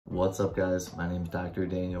What's up, guys? My name is Dr.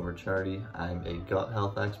 Daniel Ricciardi. I'm a gut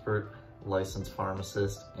health expert, licensed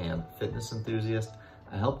pharmacist, and fitness enthusiast.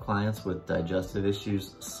 I help clients with digestive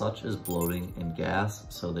issues such as bloating and gas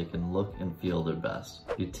so they can look and feel their best.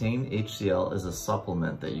 Betaine HCl is a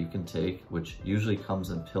supplement that you can take, which usually comes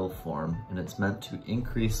in pill form, and it's meant to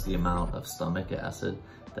increase the amount of stomach acid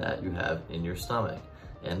that you have in your stomach.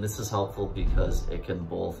 And this is helpful because it can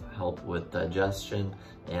both help with digestion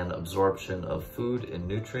and absorption of food and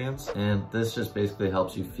nutrients. And this just basically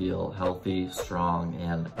helps you feel healthy, strong,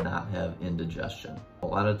 and not have indigestion. A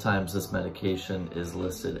lot of times this medication is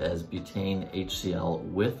listed as Betaine HCl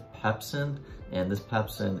with pepsin, and this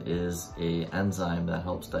pepsin is an enzyme that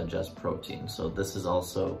helps digest protein. So this is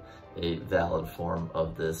also a valid form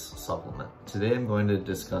of this supplement. Today I'm going to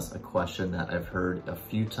discuss a question that I've heard a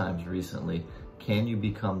few times recently. Can you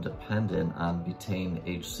become dependent on Betaine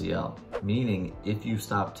HCl? Meaning, if you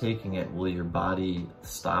stop taking it, will your body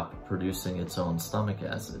stop producing its own stomach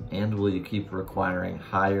acid? And will you keep requiring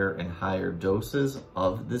higher and higher doses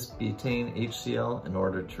of this Betaine HCl in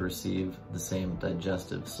order to receive the same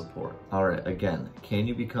digestive support? All right, again, can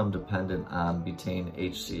you become dependent on Betaine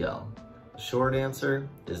HCl? The short answer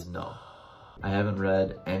is no. I haven't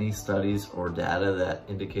read any studies or data that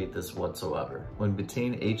indicate this whatsoever. When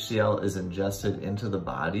Betaine HCl is ingested into the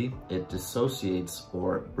body, it dissociates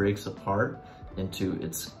or breaks apart into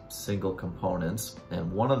its single components,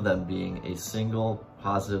 and one of them being a single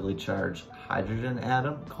positively charged hydrogen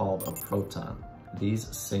atom called a proton.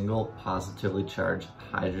 These single positively charged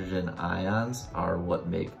hydrogen ions are what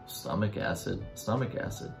make stomach acid stomach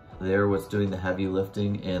acid. They're what's doing the heavy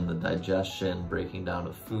lifting in the digestion, breaking down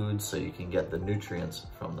of food so you can get the nutrients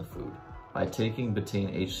from the food. By taking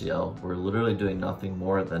Betaine HCl, we're literally doing nothing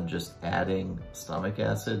more than just adding stomach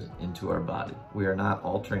acid into our body. We are not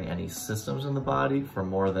altering any systems in the body for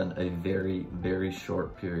more than a very, very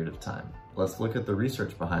short period of time. Let's look at the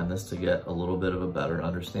research behind this to get a little bit of a better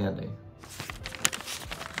understanding.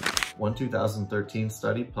 One 2013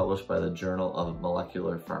 study published by the Journal of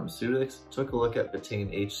Molecular Pharmaceutics took a look at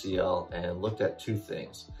Betaine HCl and looked at two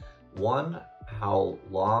things. One, how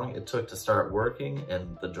long it took to start working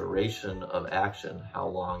and the duration of action, how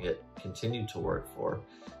long it continued to work for.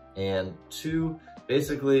 And two,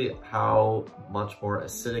 basically how much more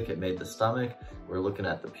acidic it made the stomach. We're looking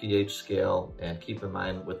at the pH scale, and keep in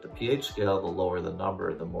mind with the pH scale, the lower the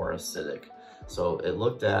number, the more acidic. So it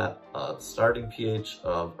looked at a starting pH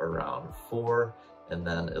of around 4, and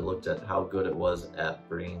then it looked at how good it was at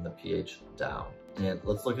bringing the pH down. And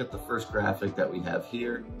let's look at the first graphic that we have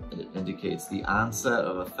here. It indicates the onset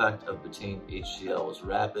of effect of Betaine HCl was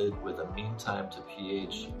rapid with a mean time to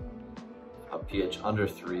pH under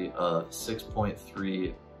 3 of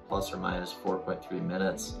 6.3 plus or minus 4.3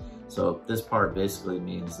 minutes. So this part basically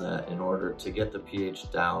means that in order to get the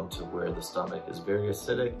pH down to where the stomach is very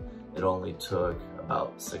acidic, it only took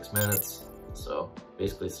about 6 minutes. So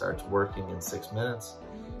basically starts working in 6 minutes.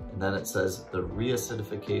 And then it says the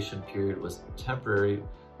reacidification period was temporary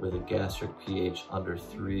with a gastric pH under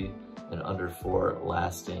 3 and under 4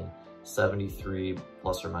 lasting 73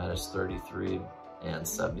 plus or minus 33 and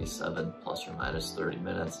 77 plus or minus 30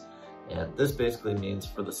 minutes. And this basically means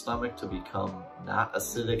for the stomach to become not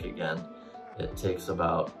acidic again, it takes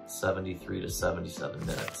about 73 to 77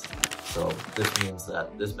 minutes. So this means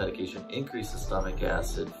that this medication increases stomach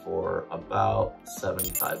acid for about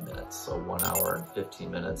 75 minutes. So 1 hour and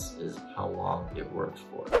 15 minutes is how long it works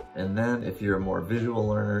for. And then if you're a more visual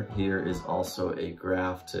learner, here is also a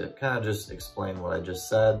graph to kind of just explain what I just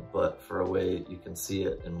said, but for a way you can see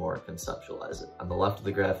it and more conceptualize it. On the left of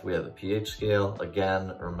the graph, we have the pH scale.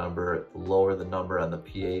 Again, remember, the lower the number on the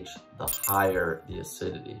pH, the higher the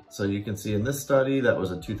acidity. So you can see in this study, that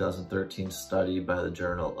was a 2013 study by the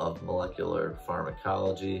Journal of Molecular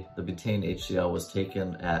Pharmacology. The Betaine HCl was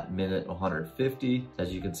taken at minute 150.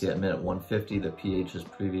 As you can see at minute 150, the pH is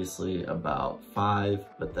previously about 5,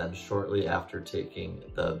 but then shortly after taking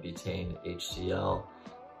the Betaine HCl,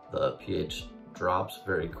 the pH drops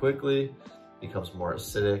very quickly, becomes more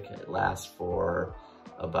acidic. It lasts for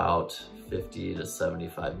about 50 to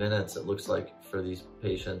 75 minutes, it looks like, for these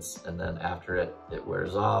patients, and then after it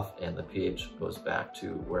wears off and the pH goes back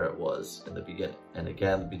to where it was in the beginning. And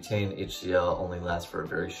again, the Betaine HCl only lasts for a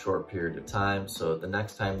very short period of time, so the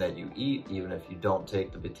next time that you eat, even if you don't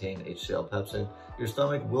take the Betaine HCl pepsin, your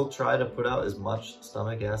stomach will try to put out as much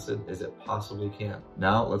stomach acid as it possibly can.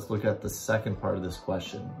 Now let's look at the second part of this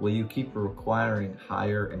question. Will you keep requiring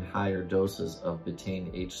higher and higher doses of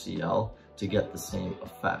Betaine HCl to get the same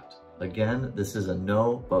effect? Again, this is a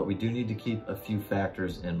no, but we do need to keep a few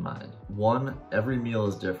factors in mind. One, every meal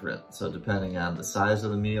is different. So depending on the size of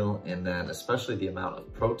the meal and then especially the amount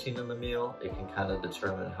of protein in the meal, it can kind of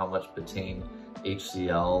determine how much Betaine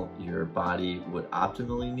HCl your body would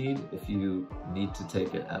optimally need if you need to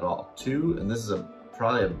take it at all. Two, and this is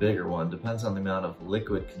probably a bigger one, depends on the amount of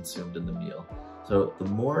liquid consumed in the meal. So the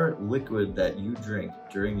more liquid that you drink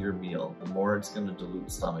during your meal, the more it's going to dilute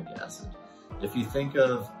stomach acid. If you think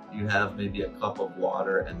of, you have maybe a cup of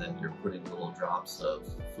water and then you're putting little drops of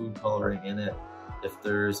food coloring in it. If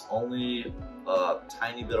there's only a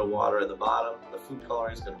tiny bit of water at the bottom, the food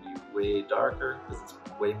coloring is going to be way darker because it's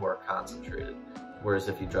way more concentrated. Whereas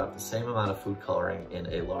if you drop the same amount of food coloring in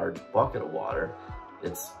a large bucket of water,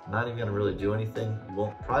 it's not even going to really do anything.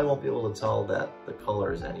 You probably won't be able to tell that the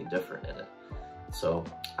color is any different in it. So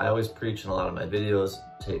I always preach in a lot of my videos,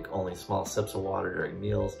 take only small sips of water during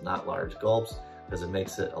meals, not large gulps, because it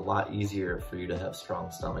makes it a lot easier for you to have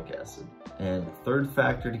strong stomach acid. And third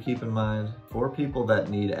factor to keep in mind, for people that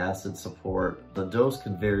need acid support, the dose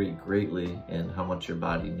can vary greatly in how much your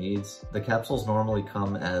body needs. The capsules normally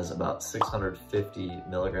come as about 650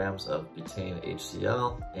 milligrams of Betaine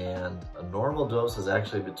HCl, and a normal dose is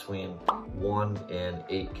actually between 1 and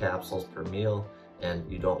 8 capsules per meal,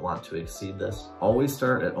 and you don't want to exceed this. Always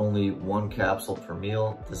start at only 1 capsule per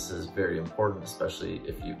meal. This is very important, especially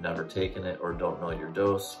if you've never taken it or don't know your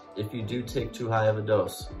dose. If you do take too high of a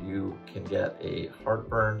dose, you can get a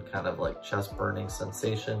heartburn, kind of like chest burning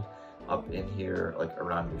sensation up in here, like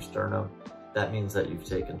around your sternum. That means that you've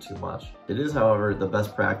taken too much. It is, however, the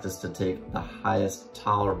best practice to take the highest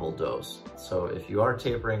tolerable dose. So if you are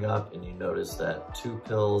tapering up and you notice that 2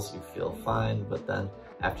 pills, you feel fine, but then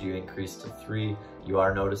after you increase to 3, you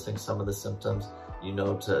are noticing some of the symptoms, you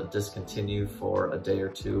know to discontinue for a day or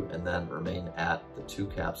 2 and then remain at the 2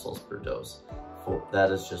 capsules per dose.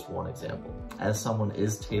 That is just one example. As someone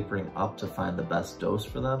is tapering up to find the best dose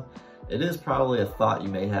for them, it is probably a thought you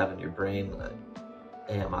may have in your brain, like,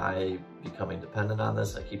 am I becoming dependent on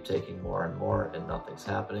this? I keep taking more and more and nothing's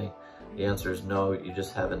happening. The answer is no, you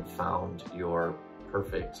just haven't found your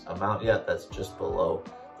perfect amount yet that's just below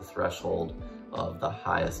the threshold of the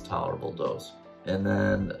highest tolerable dose. And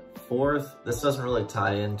then fourth, this doesn't really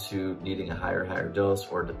tie into needing a higher dose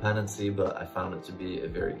or dependency, but I found it to be a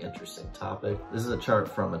very interesting topic. This is a chart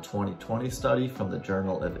from a 2020 study from the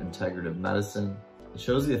Journal of Integrative Medicine. It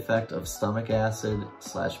shows the effect of stomach acid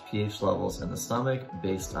 / pH levels in the stomach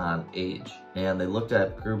based on age. And they looked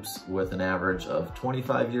at groups with an average of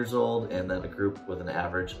 25 years old and then a group with an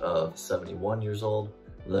average of 71 years old.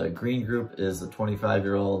 The green group is the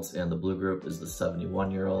 25-year-olds and the blue group is the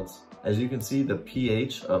 71-year-olds. As you can see, the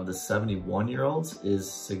pH of the 71-year-olds is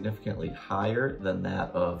significantly higher than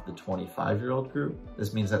that of the 25-year-old group.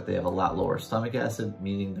 This means that they have a lot lower stomach acid,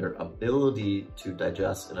 meaning their ability to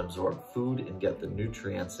digest and absorb food and get the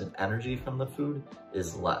nutrients and energy from the food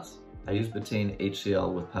is less. I used Betaine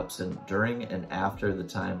HCl with pepsin during and after the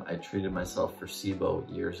time I treated myself for SIBO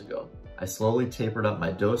years ago. I slowly tapered up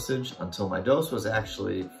my dosage until my dose was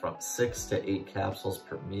actually from 6 to 8 capsules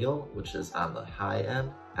per meal, which is on the high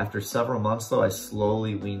end. After several months though, I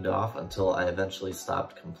slowly weaned off until I eventually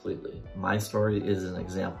stopped completely. My story is an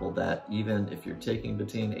example that even if you're taking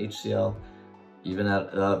Betaine HCl, even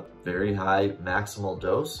at a very high maximal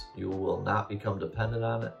dose, you will not become dependent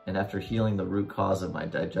on it. And after healing the root cause of my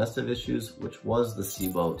digestive issues, which was the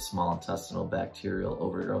SIBO, small intestinal bacterial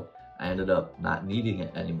overgrowth, I ended up not needing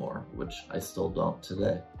it anymore, which I still don't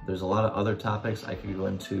today. There's a lot of other topics I could go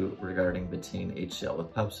into regarding Betaine HCl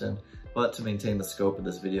with pepsin, but to maintain the scope of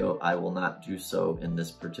this video, I will not do so in this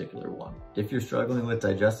particular one. If you're struggling with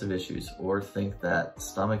digestive issues or think that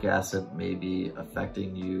stomach acid may be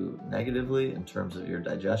affecting you negatively in terms of your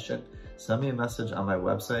digestion, send me a message on my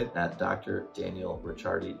website at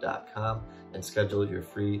drdanielricciardi.com and schedule your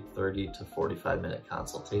free 30 to 45 minute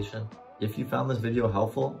consultation. If you found this video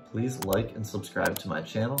helpful, please like and subscribe to my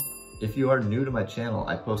channel. If you are new to my channel,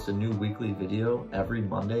 I post a new weekly video every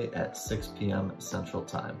Monday at 6 p.m. Central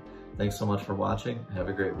Time. Thanks so much for watching. Have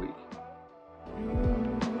a great week.